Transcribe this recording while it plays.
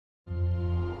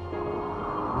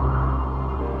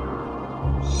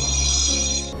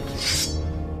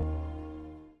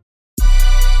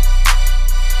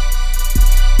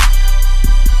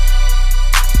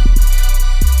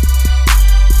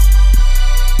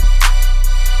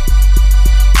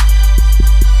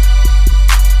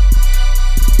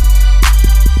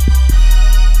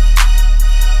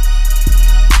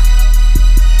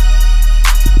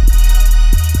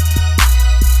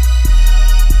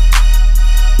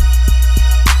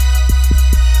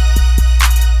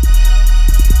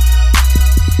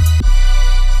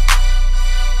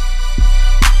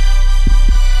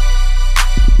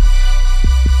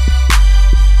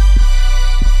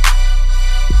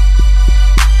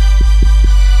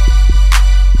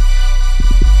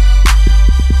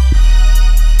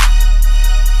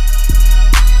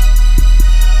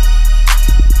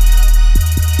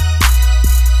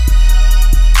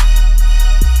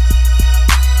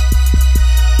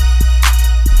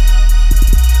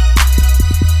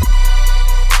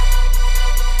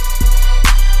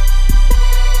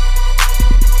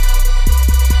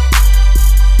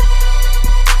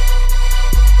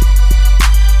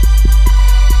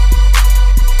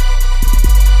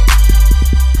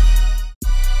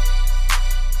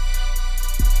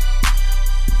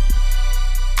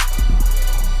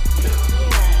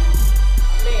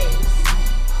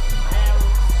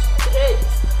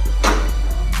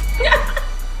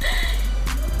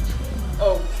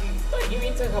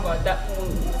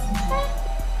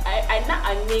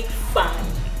I make fine.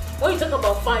 When you talk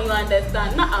about fine, you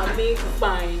understand. Now I make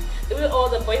fine. The way all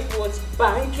the boys was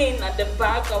banking at the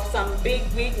back of some big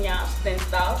yachts and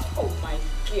stuff. Oh my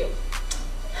God.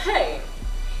 Hey.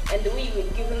 And the way you were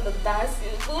giving the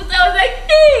dancing moves, I was like,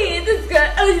 hey, this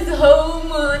guy, oh, his whole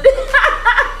mood.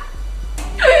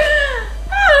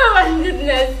 Oh my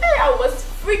goodness. Hey, I was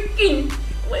freaking.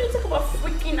 When you talk about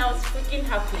freaking, I was freaking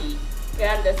happy. You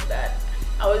understand?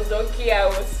 I was okay, I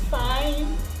was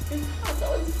fine. I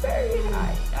was very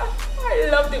high. I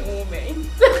love the moment.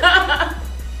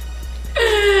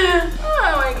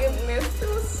 Oh my goodness, it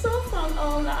was so fun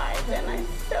all night and I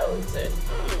felt it.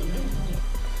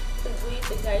 The way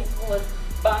the guys was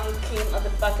banking at the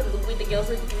back and the way the girls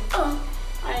were doing. Oh,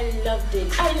 I loved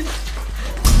it.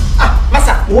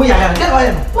 Masa, oh yeah, get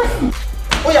away.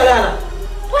 Oh yeah,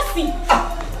 Possi.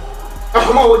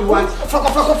 Come on, what do you want? Fuck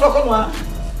on.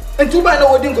 And two by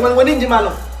no wedding come when in the man.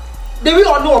 They will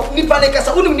all know Nipa Nekasa,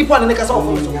 only Nipa Nekasa.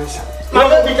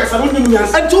 Mamma Nikasa, only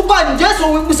and two by just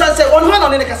so we say on one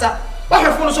on Nekasa. What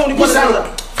have you shown the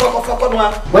fuck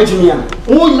on? Wait, Jimmy.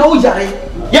 Oh, no, Jari.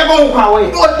 You're going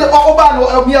away. Or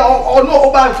no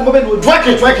Oban from Oban will drag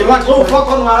it, what? Oh, fuck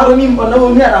on, I don't mean, but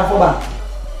no near Foba.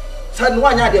 San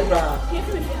one idea.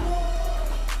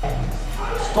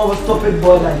 Stop it,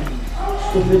 boy, like.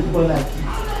 Stupid boy, like.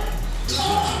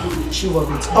 She was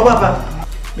it. Oh, Papa,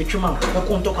 make your mom. I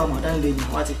can't talk about that lady.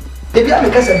 What? Baby, I'm a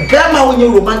cousin. Grandma, when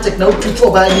you're romantic now, to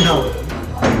throw by anyhow.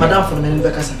 Madame for the men in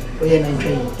the cousin. Oh, yeah, I'm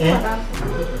training.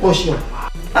 Eh? Oh, sure.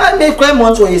 I make crime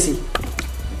once or you see.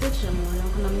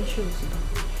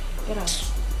 Get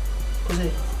out.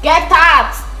 Get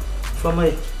out! From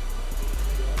where?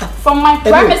 From my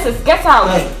premises. Get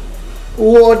out.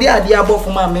 Oh, they are the above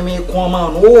for my meme. Come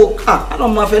on. Oh, I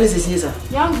don't know if this is here.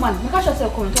 Young man, look at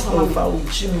yourself. Come and talk about me.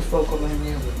 Jimmy for coming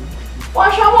here.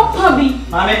 What's your puppy?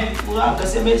 Mammy,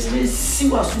 see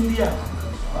what's in here.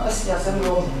 I see a semi.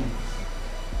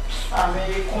 I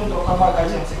may come to come back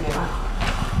again.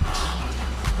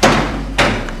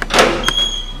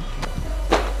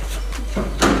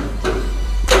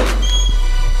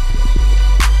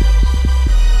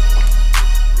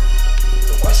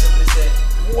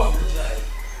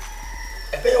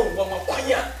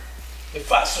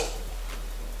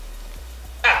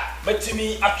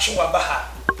 Betimi atwa baha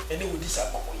ene wodi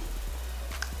sakoyi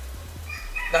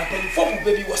na penfo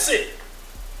baby wo se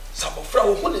sabofra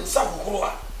wo hune nsa gogoro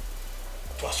a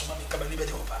to asoma me kama ni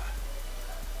bede opa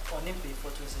oni pe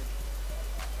photo se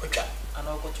ocha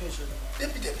ana ko tu so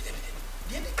debi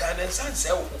di kan na nsa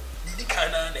nsa wo di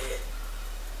kan na na ye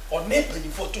oni pe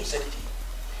photo se di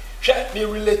hwe me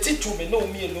related to me no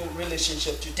me no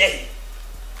relationship today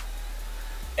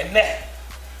and then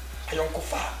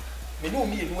ayonkofa me no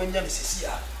me no anya nesisi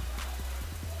a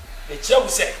me chewu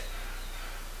se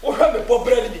wo hwa me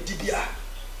bobre ni dibia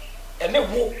ene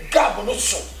wo gab no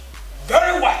so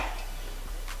very wide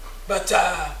but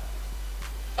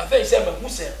I think say me hu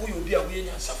se wo obi a wo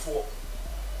anya nsafo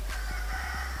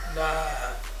na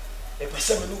e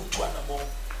pese me no tu anamo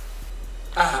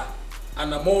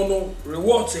anamo no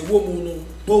rewards e wo mu no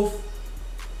both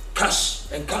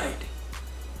cash and kind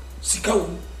sika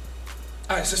wo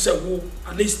I say wo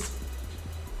at least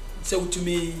say to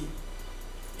me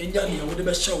enya ne wo de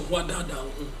be show ho adada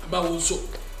ho aba wo so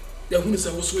de hu se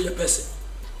wo so ye person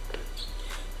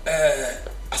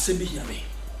asembi hia me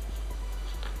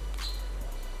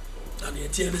na ne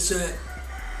tie ne se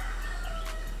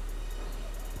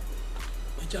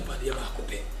majapa de ba ko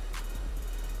pe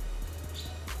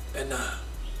ena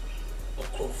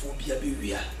okrophobia be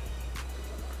wia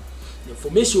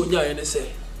information nya ye ne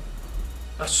se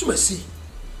asumasi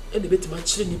ene betima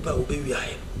kire nipa obewi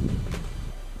aye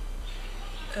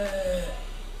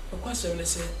okwasem ne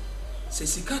se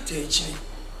sika ta ekiri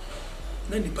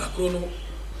na nipa kro no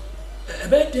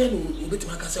ebe den no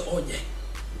obetima aka se onye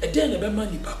eden na be ma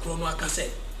nipa kro no aka se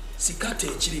sika ta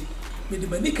ekiri me de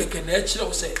mani keke na ekire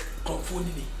wo se konfo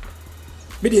ni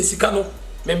me de sika no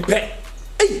mempe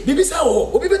bibi sa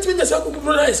wo obi betimi nya sa ko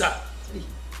pro na isa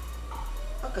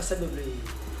aka se bebre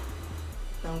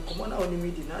na nkomo na oni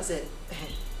midi na se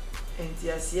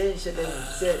enti asie nhede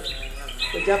se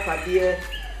oja pade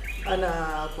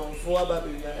ana konfo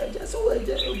ababia ja so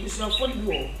oja obusu afori bi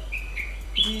o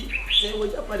di se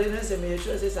oja pade na se me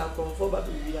sure se sa konfo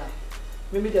babia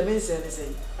mimi de me se ne se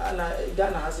ana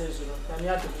Ghana hasen so no na mi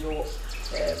adobi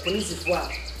police fo a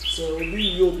se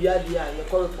obi yi obi ade a ye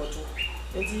call report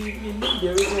enti mi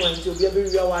de reason why enti obi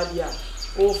abewi awade a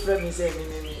o frɛ me se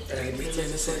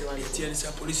me tiene se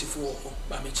police fo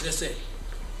ba me kire se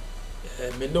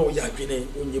me no ya dwene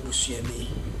onye busua ni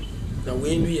na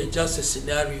we nu ye just a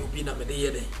scenario bi na me de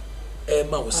ye den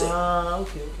ma wo say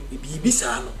okay bibi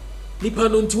sa no nipa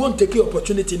no nti won take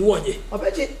opportunity ni wonye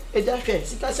obeje eja hwe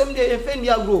sika sem de efendi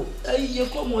agro ayi ye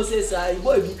komo say say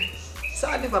boy bi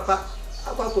sa ni papa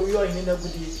akwa ko yo hin na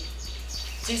gudi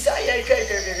ti sa ye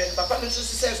hwe papa no so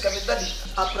say ska me daddy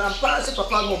aprampa se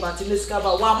papa no bati ne ska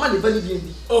ba wa ma ne bani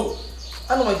bi oh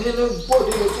ana ma de no board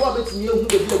de so abetini ehu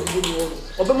de bi agudi ni wo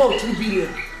obema 2 billion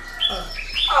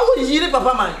wo yiri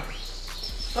papa man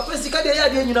papa sika de ya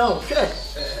de nyina o hwe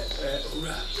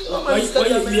ura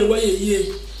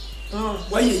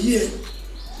why ye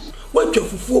watwa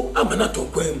fufuo amana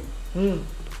tonkwam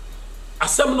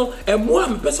asem no emo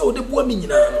am pese wo de boa mi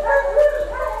nyina no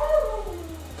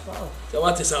so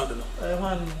what is sound no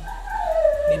man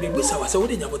ni be busa wa se wo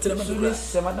de nyabotere ma be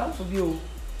se madam fo bi o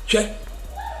hwe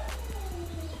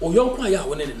o yonko aya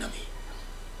wo ne ne name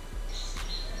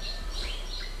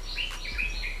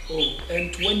oh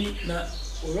and 20 na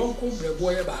o yonko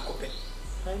brebo ye ba kope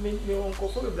I mean me wonko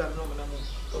fo be bra no na mo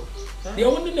de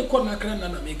won ne ko na kra na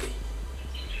me gai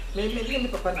me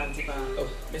papa na nti ba oh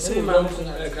me se o yonko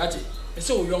grati me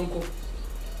se o yonko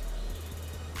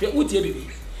ye utie bibi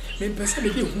me pese me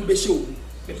de hu be hye o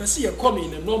me pese ye come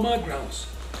in normal grounds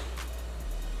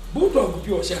bulldog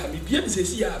bi o hye ha me bia me se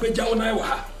si ya be jawo na wa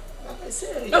ha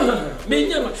me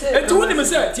nyama enti woni me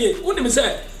se tie woni me se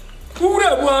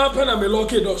wura bu apa na me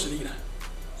lock doors ni na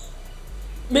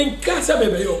me nka se be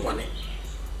be yo pone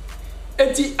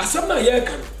enti asam na ye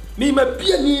kan me ma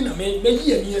bia ni na me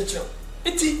yi ani a kire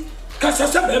enti kasa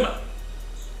se be ma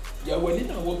ya wani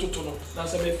na wo toto no na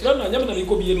se me fra na nyama na me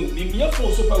ko bie no me mia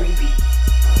fo so pa wo bi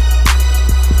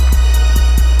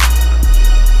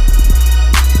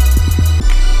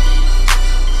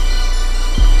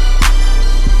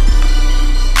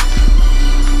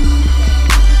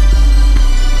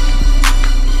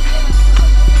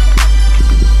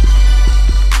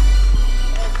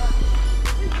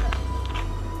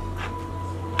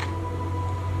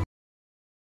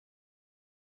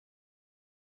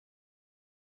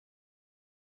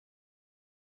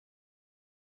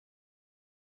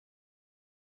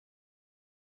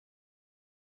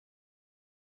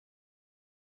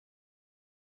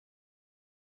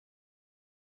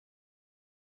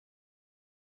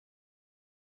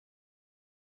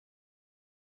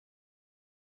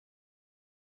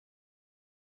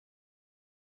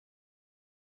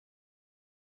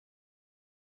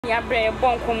ya bre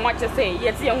bon ko match say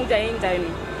yeti ya huda yin dai no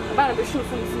ba na be show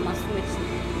phone si maso na chi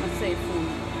na say phone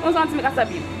on sant me kasa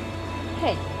bi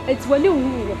hey it's wali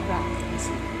hu wo pra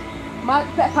ma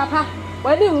papa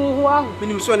wali hu ahu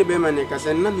minim so ne be ma ne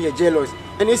kasa na me jealous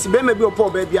and it's be ma bi opo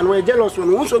ba bia no jealous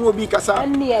no wo so no obi kasa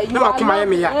na ma kuma ye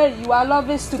me ya you are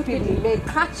loving stupidly me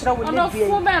catch ra wo ne bi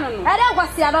no era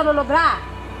kwasi ado no bra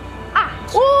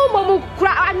mamu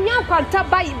kura anya kwanta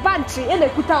banchi ele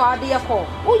kuta wa de yako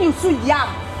unyusu yam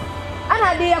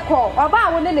ana de yako oba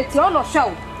wo ne neti ono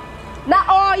show na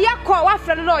o yako wa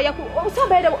friend no yako so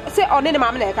be say on ne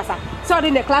mama na ekasa so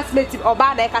on ne classmate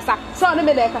oba na ekasa so on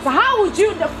me na ekasa how would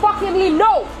you the fuckingly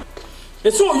know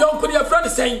it's so young put your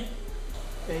friend saying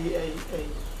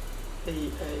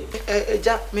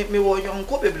ja me wo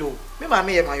yonko beblo me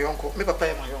mama ye ma yonko me papa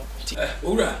ye ma yonko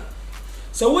ura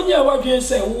so wonya wadwen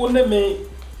say wo ne me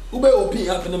ube open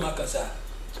happen makasa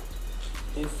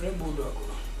e friend bulldog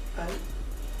ai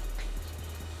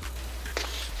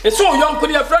it's so young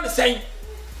put your friend saying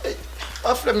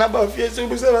after na ba fie se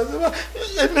busa ba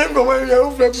e nengo ma ya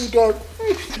u friend bulldog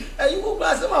ai wo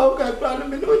ba se ma ho ka pra no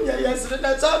me no nya yes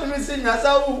na sa me se nya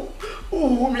sa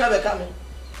u mi abeka me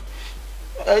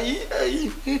ai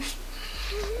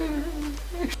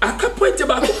aka point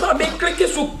ba ko pa me click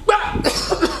so gba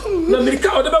na America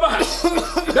o de baba ha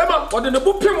dema o de ne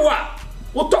bu pem wa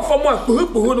wo to fo mo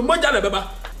akpohekpoho no moja na baba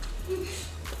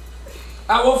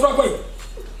a wo fra ko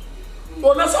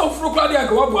o na sa wo fro kwa de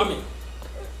aka wa boa me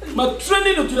ma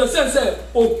training to the sense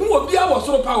o hu obi a wo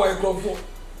soro power e krofo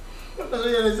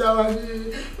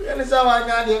ya ne sawa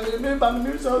nya de me ba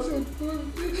me so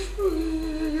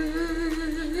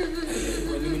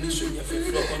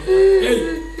hey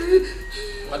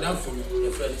madam for me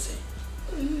your friend say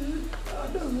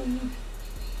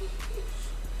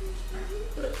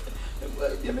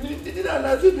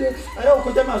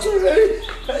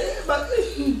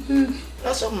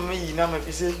that's what me na me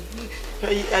fi say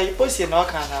ai Possi na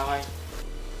ka na wai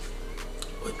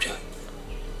ocha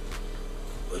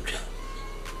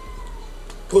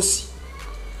Possi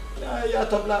ya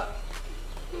tabla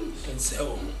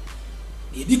penseo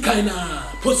di kaina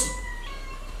Possi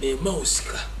me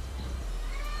mausika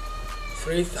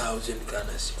 3,000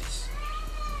 Ghana cedis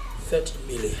 30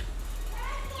 million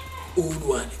old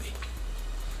one be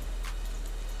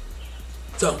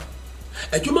so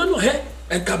adwuma no he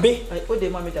enkabe o de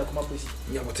ma me da kuma Possi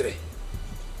nyamotere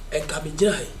enkabe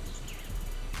gina he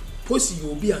Possi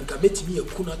you be anka metimi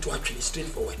akuna to atwene straight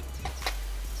forward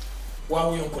wa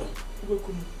wo yonkoro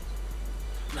obekum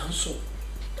na so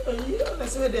na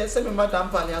se de se me madam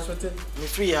pale asote me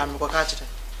free ya me kwaka kire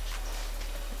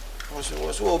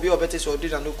so obi obete so odi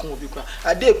na no kun obi kwa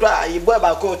ade kwa ayibo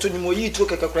ba ko to nyimo yi tu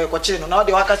kekekura ko kire no na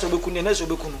de waka se obeku ne na se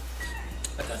obeku no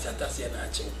atasi na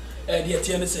ache de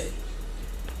tie ne se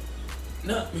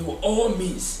na me will all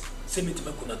means se me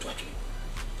tima kuna to atwene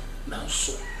na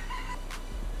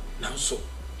so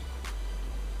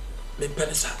me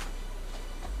penesa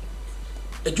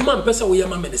adwuma mpesa wo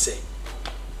yama me ne se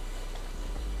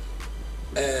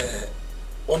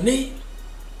one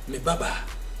me baba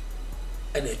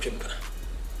ana etwempana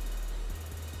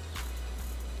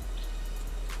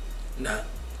na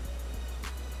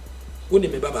woni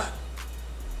me baba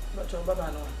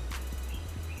no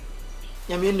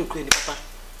nyame nukure ni papa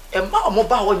emma omo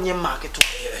ba wo nyem market to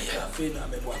ya fe na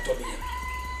me bo atobe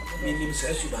me nim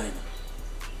se suban na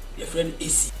your friend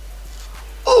AC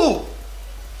oh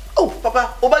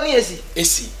papa obani AC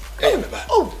me ba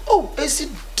AC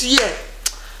dear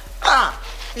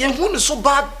ye hu so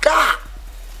baga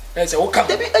say wo kam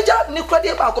debi eja ne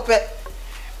kwade ba akopɛ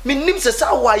minnim se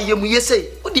sa wa yemu yesei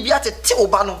odi bi atete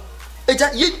oba no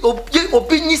eja ye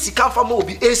obi nyi sika fa ma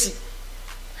obi AC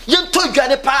ye to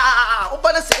dwane pa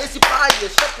oba na se AC pa ye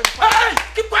shopping pa hey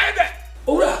keep quiet there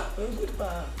ora good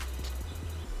pa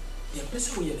ye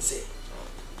pese wo ye say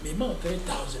me ma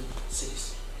 3,000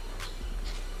 says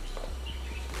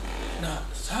na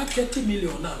sa 30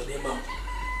 million na me ma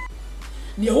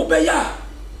ni e wo be ya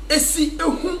AC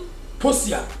ehu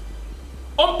Possi a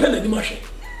ompele ni ma hwe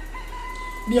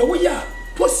ni e wo ya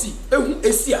Possi ehu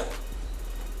AC a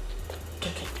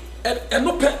keke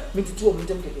no pe mititi o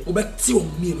muntem keke wo be ti o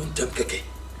mi no ntem keke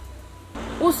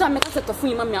wo sa me ka se to fun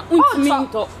yima me a untimi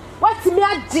nto what me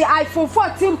age iPhone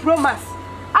 14 Pro Max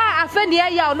afeni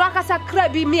ya no akasa kra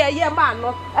bi me ye ma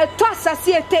no to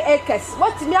asase ete acres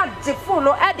what me age phone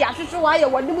no e de ahwehwe wa ye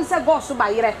woni mu se go so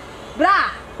ba yire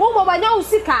bra wo mo banya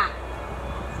usika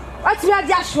what me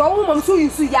age ahwe wo mo so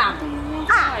yusu ya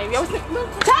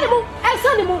tell me e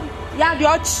so ni mu ya de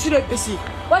o chire besi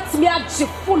what me age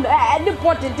phone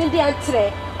anybody din dey entre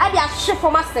e de ahwe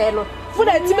for ma se no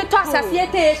phone enti me to asase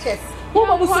ete acres wo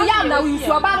mo so ya na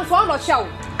yusu oba no so no hyew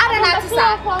ada na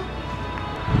tisa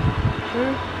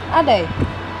Ade.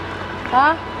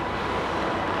 Ha?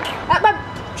 Aba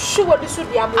shuwo di su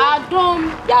dia mo.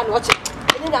 Adom ya no che.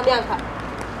 Ni na me anka.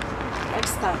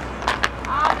 next time.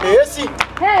 Esi.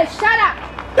 Hey, shut up.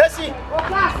 Esi. O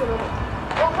class no.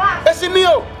 O class. Esi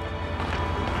mio.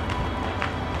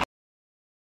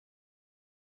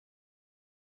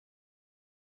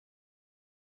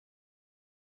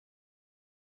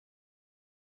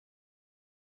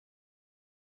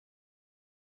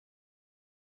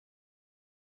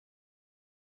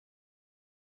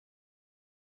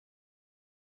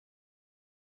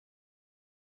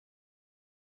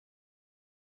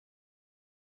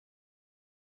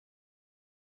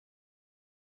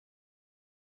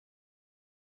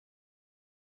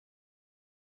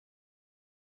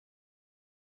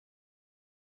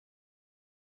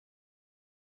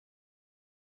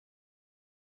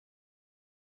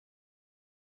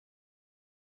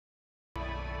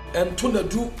 Entuna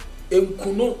du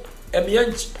enkuno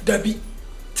emiyanch dabi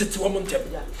tete wo montem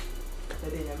ya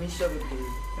ede nya me sure be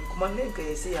enkuma nka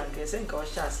ese ya nka ese nka o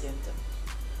sha ase enta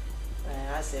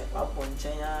ase papo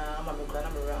nchen ya ama me kura na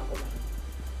me ra akoma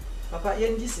papa ye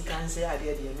ndi sika nse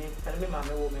ade ade me ana me ma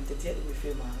me wo me tete ade me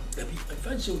fe ma dabi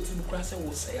enfanche otim kura se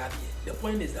wo say ade the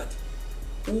point is that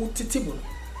wo tete mu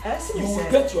you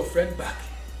will get your friend back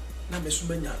na me so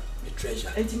manya me treasure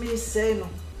enti me say no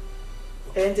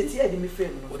entity ade me fe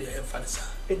no wo de enfansa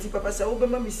enti papa sa wo be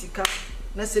ma me sika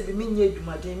na se bi minye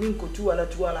adwumaden mi nkotu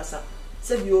wala sa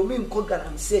se bi o mi nko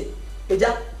garam se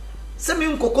eja se mi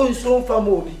nkoko nso mfa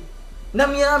ma obi na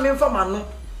mi a mi mfa ma no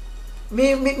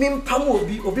mi mpam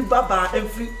obi baba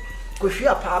every kohwi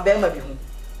apa ba ma bi hu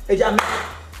eja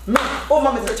me o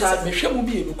ma me cha me hwe mu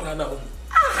bi e kura na ho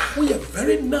we are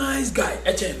very nice guy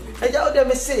echen eja o de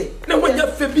me say na wanya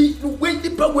fe bi no we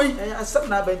dipa we asam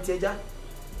na ba nti eja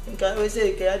nka we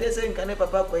say ke ade say nka ne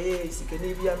papa koye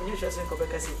sikani bi am nyu hwe say ko be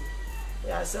kase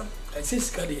ya sam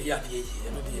since kadi ya de yi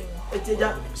no de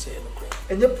eja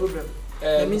any problem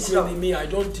me I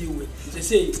don't deal with they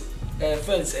say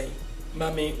fence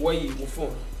mami why you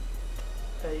phone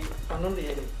anon de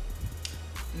yele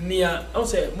nia I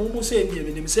say mumu say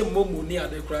me say mumu nia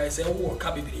de cry say wo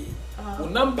ka bibiri wo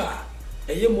number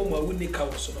eye mumu a woni ka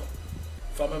wo so no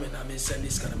fa mama na me send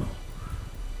this kind of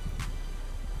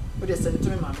What is the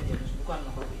time, mamma?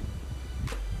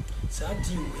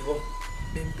 Sadi,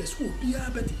 then pursue be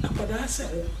a betty, Apada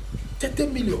say 30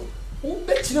 million. Who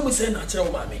bet you never say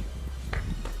natural mammy?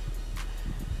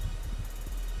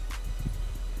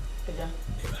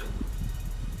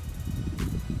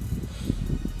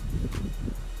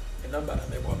 Number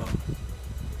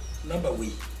number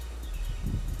we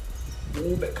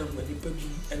who become when the baby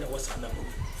and I was a number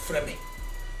framing.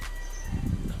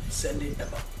 Send it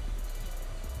about.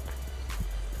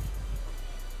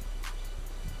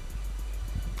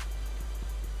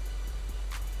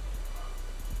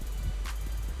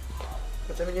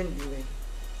 What am I doing?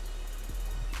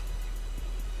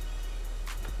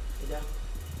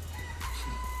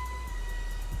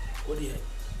 What do you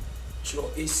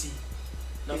show AC?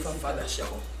 Nafa father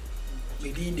show.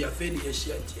 Within their failure,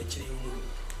 she and teaching room.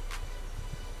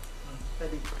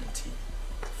 Very pretty.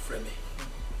 Frame.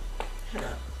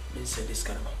 Now, they say this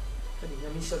kind of.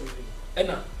 And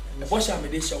now, what shall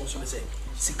we show? So say,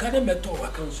 Sicana metal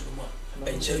accounts room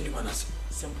and share you manas.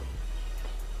 Simple.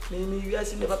 Maybe you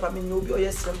ask me, Papa, me no be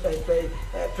yes,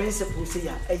 principle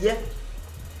say, a year.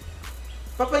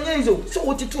 Papa Yenzo, so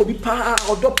what it will be pa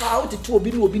or dopa out it will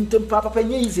be no bintum Papa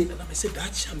Yenzi. And I said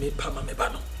that shall make Pama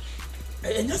Mebano.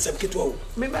 And yes, I'm get all.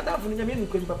 Me, Madame, when you mean,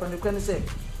 Papa, you can say,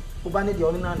 Ubani the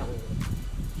only nana.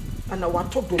 And I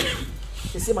want to do.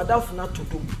 They say, Madame, not to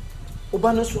do.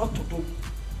 Ubanos what to do.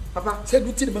 Papa said,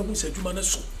 we tell me, said, you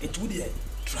must it would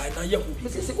try now. You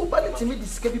say, Ubani to me,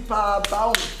 this can be pa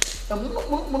bound. And they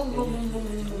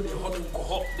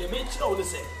made all the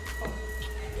same.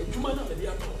 You might not be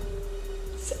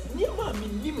near my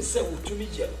name say to me,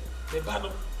 Jen. The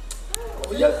banner.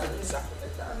 Oh, yes, sir.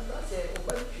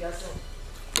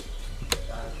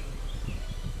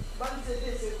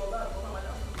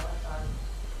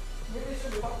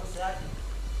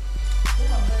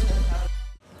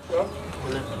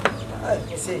 I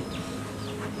say,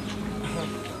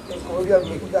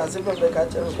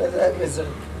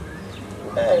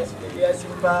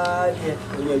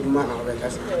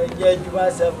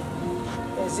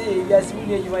 say, yes, we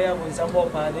need you have some more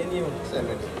part than you.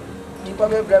 You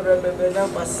probably never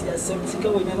pass a septic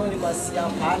when you only pass a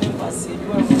part and pass it.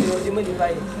 You are the money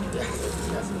by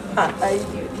I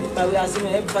asked him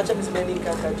every patch of his many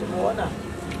can catch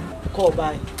call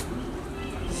by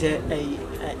say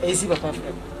a AC Papa.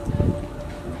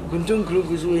 Guntun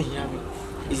Group is way here.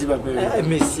 Is it a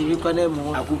miss? You can have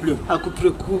more. I could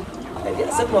procure. I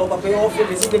guess I'm not pay off for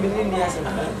the million years.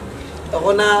 A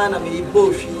honor and a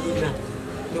bush.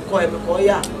 You call him a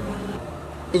coya.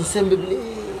 Insembly,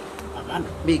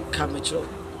 big camacho.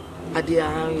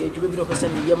 Adia, you will be a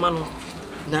person, your man.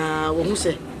 Now, who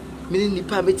say, meaning the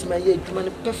permit my year to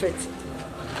man perfect.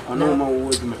 I know my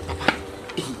word, my papa.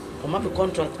 I'm up a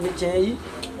contract, which I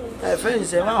friends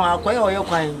say, well, I'll quite your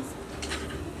kind.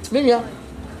 Minya,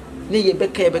 nay,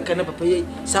 Becca, papa,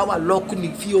 sour lock,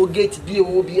 feel gate, dear,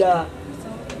 will be a.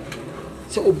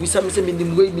 So, be something in the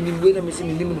way, I'm missing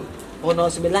minimum. Or no,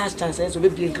 the last chance, so we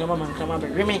be in Kramam and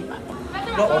Kramam. Remain.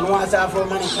 No one has for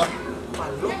money. I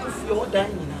look for your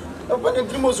dining. Open the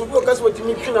dreams of workers what you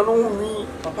mean, me,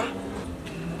 Papa.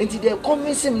 And they come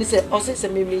in simply say, or say,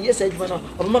 me, yes, I want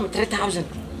on Mamma 3,000.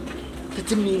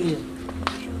 30 million.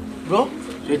 Bro?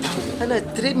 And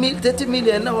 30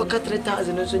 million now, cut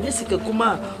 3,000. So, Jessica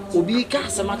Kuma will be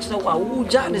cast a match of who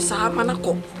Jan is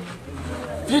Samanako.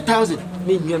 3,000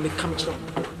 mean you may come to.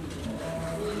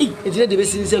 It's the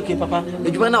best okay, Papa. The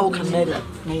Juana can marry.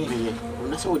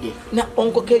 That's all day. Now,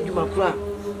 Uncle K. You might cry.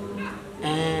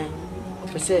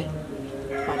 I say,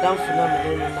 Madame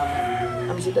Filaman,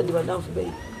 I'm saying that you are down for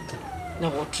baby.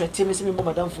 Now, what threaten me,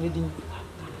 Madame Filaman,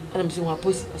 and I'm saying, what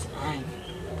Possi was I.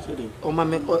 Oh,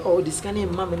 Mamma, or this kind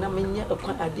of mamma, and I mean, a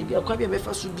Atigya, a Kwaku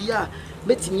Manu should be a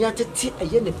betting me at a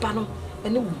yen the panel,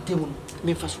 and it would do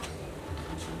me first.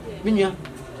 Minya,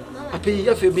 I pay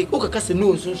you for big Oka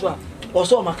news, so.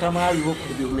 Also, my camera, you will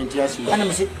be maintained. And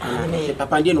I'm saying,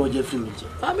 Papa, you know, Jeffrey.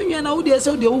 I mean, you know, there's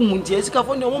so the woman, yes,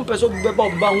 California, one person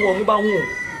about Bango.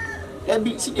 That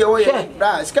be see your way,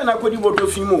 that's kind of what you want to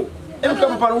feel. And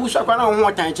Papa, who shall come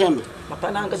one time,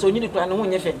 Papa, so you need to plan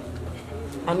on your face.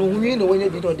 And who know when you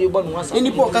did or they born once.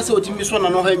 Any poor castle to Miss One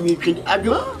and her mutual. I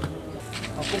do. I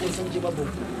put some jibabo.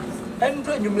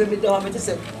 And you made me down, I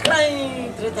said,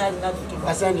 crying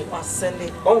 3,000 to send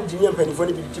it. Oh, Jimmy Penny for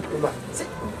the diploma.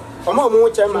 Omo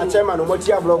chairman o mo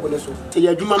ti blog no so te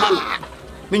ya dwuma ma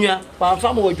menua pa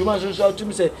fa mo dwuma so to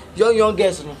me say young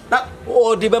girls no na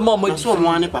o de be mo so mo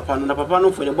ane papa no na papa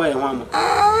no for the boy ho am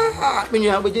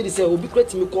menua be je say obi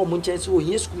kwati me ko mo nche so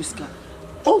here school ska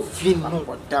o vin no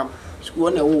godam school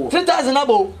na wo 3,000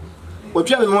 abo o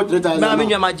twa me mo 3,000 na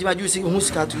menua ma ji hu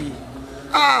ska to yi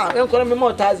Ah, I'm calling me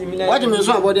more thousand million. What do you mean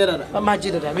so about that? I'm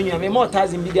magic that I mean, I'm more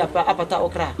thousand million apata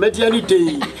okra.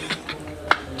 Medianity.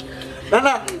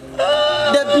 Nana,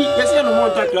 that be, yes, no more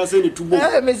tack class in the two books.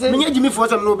 Jimmy for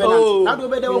some no better. How do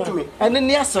better to me? And then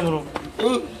yes, some room.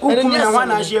 And then yes, one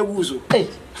I share wuzo. Hey,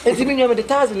 it's even you have the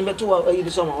 1,000 but 2 are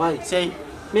the summer. Why say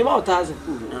me more 1,000?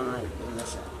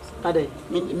 Are they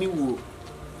me woo?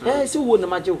 Eh, so wouldn't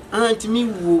majo. Aunt me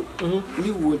woo,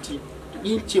 me woody.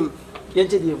 Yinchim,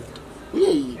 Yentim.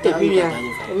 Yea,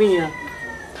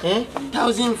 eh?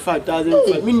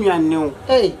 1,500 million no.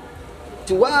 Hey.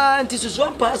 To one, this is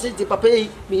one person to papa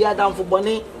me down for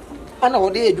bonnet. And all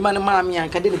day, man, mammy,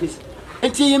 and Cadillabis.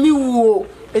 And see me woo,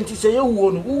 and to say,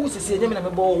 who is a name of a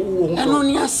ball who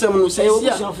only has some who say,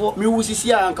 for me, who is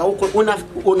here, and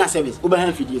Kauna service,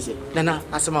 Oberham Fidie. Nana,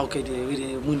 as a market with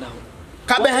a moon now.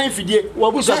 Caberham Fidie,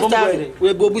 what was that?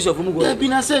 We're Bobus of Mugo. I've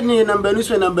been a said near number news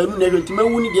when number never to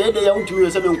me, the other young to me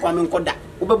or something coming Koda,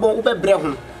 Uber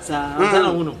Brehon,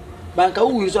 Sir, Banka,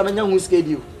 who is a young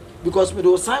schedule. Because with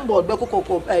those signboard,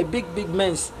 big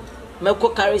men's,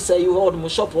 Melco carries a you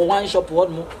hold shop or wine shop or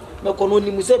more. Melco only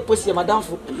Musse Possi Madame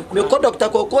for Melco Doctor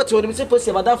Cocotte or Musse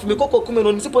Possi Madame for Melco come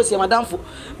on Possi Madame for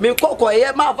Melco,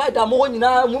 I my vita more in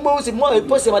our Mumos more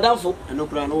Possi Madame for and no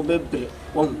crown over and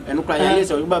no cry,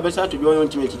 so you better to be on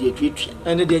to a treat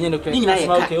and the Daniel Crane.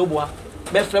 Okay, Oboa.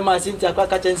 Befrema Cynthia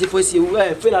Quackency Possi,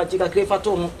 where Phila Chica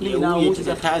Crefaton, now which is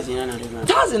 1,000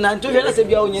 and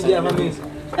 200 on your mammies.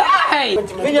 Hey! I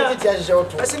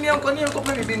see me on Conio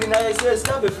Copy being in a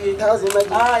stab of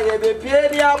 1,000. I have a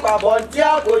Pieria,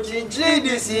 Babontia, coaching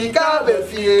GDC,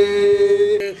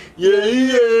 Cabefie. Yeah,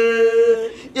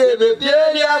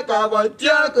 Pieria,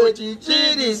 Babontia, coaching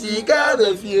GDC,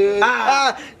 Cabefie.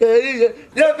 Ah,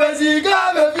 yeah, Pessi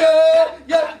Cabefie.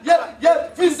 Yeah,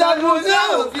 Fisan was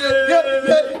out.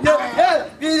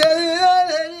 Yeah.